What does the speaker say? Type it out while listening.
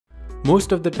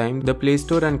Most of the time, the Play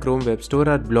Store and Chrome Web Store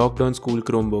are blocked on School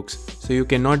Chromebooks, so you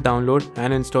cannot download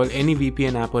and install any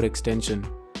VPN app or extension.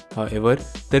 However,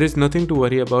 there is nothing to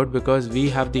worry about because we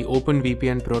have the Open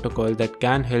VPN protocol that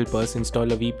can help us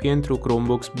install a VPN through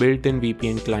Chromebook's built-in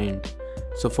VPN client.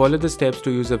 So follow the steps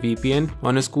to use a VPN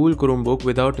on a School Chromebook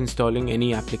without installing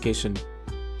any application.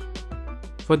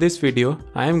 For this video,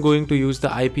 I am going to use the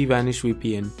IPVanish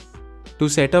VPN. To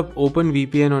set up Open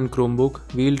VPN on Chromebook,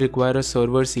 we'll require a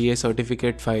server CA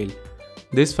certificate file.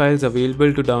 This file is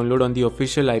available to download on the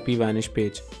official IPVanish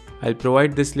page. I'll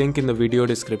provide this link in the video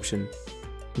description.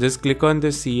 Just click on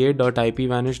this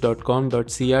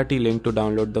ca.ipvanish.com.crt link to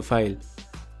download the file.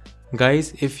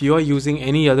 Guys, if you are using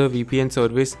any other VPN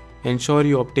service, ensure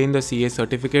you obtain the CA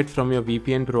certificate from your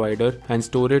VPN provider and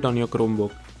store it on your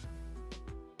Chromebook.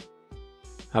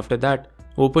 After that,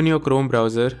 open your Chrome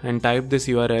browser and type this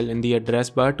URL in the address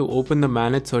bar to open the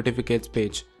Manage Certificates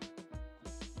page.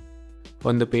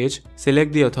 On the page,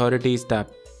 select the Authorities tab.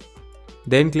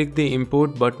 Then click the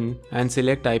Import button and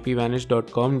select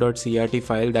ipvanish.com.crt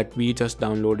file that we just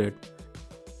downloaded.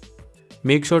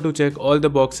 Make sure to check all the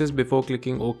boxes before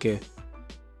clicking OK.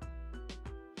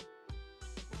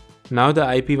 Now the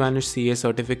IPVanish CA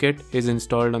certificate is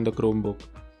installed on the Chromebook.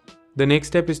 The next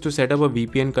step is to set up a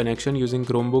VPN connection using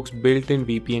Chromebook's built-in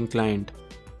VPN client.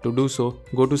 To do so,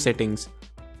 go to Settings.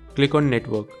 Click on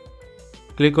Network.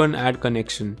 Click on Add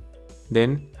Connection.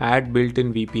 Then Add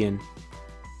Built-in VPN.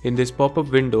 In this pop-up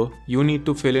window, you need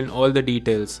to fill in all the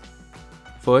details.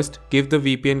 First, give the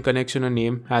VPN connection a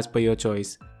name as per your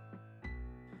choice.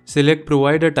 Select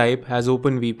Provider Type as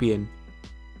OpenVPN.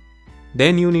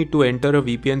 Then you need to enter a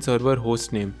VPN server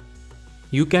host name.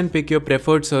 You can pick your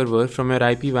preferred server from your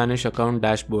IPVanish account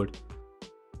dashboard.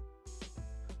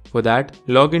 For that,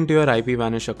 log into your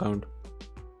IPVanish account.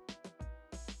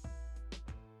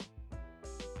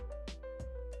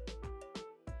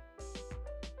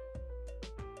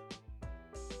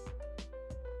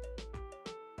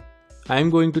 I am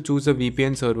going to choose a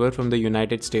VPN server from the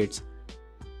United States.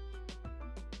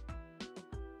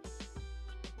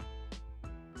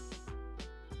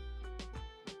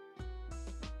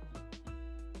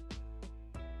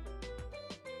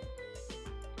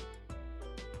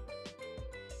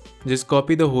 Just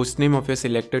copy the hostname of your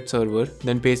selected server,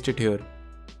 then paste it here.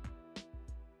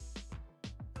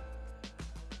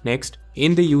 Next,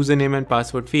 in the username and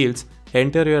password fields,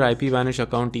 enter your IPVanish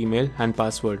account email and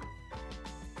password.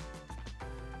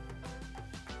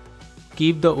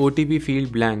 Keep the OTP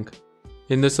field blank.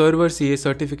 In the server CA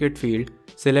certificate field,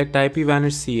 select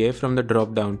IPVanish CA from the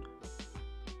drop-down.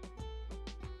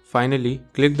 Finally,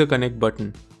 click the Connect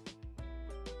button.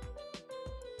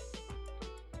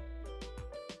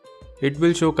 It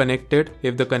will show connected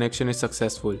if the connection is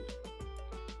successful.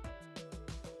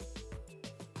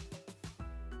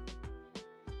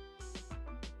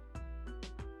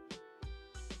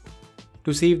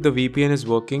 To see if the VPN is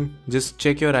working, just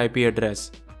check your IP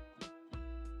address.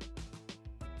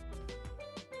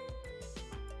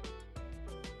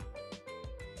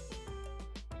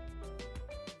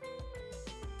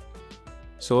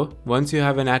 So, once you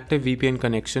have an active VPN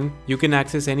connection, you can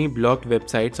access any blocked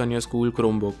websites on your School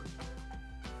Chromebook.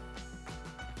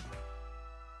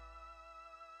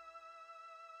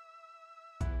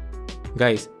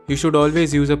 Guys, you should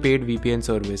always use a paid VPN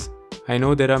service. I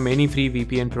know there are many free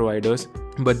VPN providers,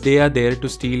 but they are there to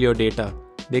steal your data.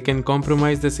 They can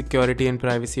compromise the security and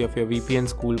privacy of your VPN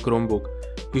School Chromebook.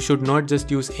 You should not just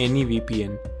use any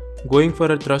VPN. Going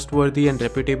for a trustworthy and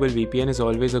reputable VPN is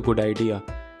always a good idea.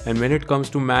 And when it comes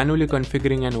to manually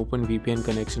configuring an Open VPN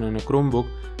connection on a Chromebook,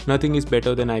 nothing is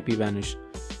better than IPVanish.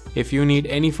 If you need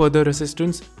any further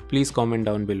assistance, please comment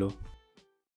down below.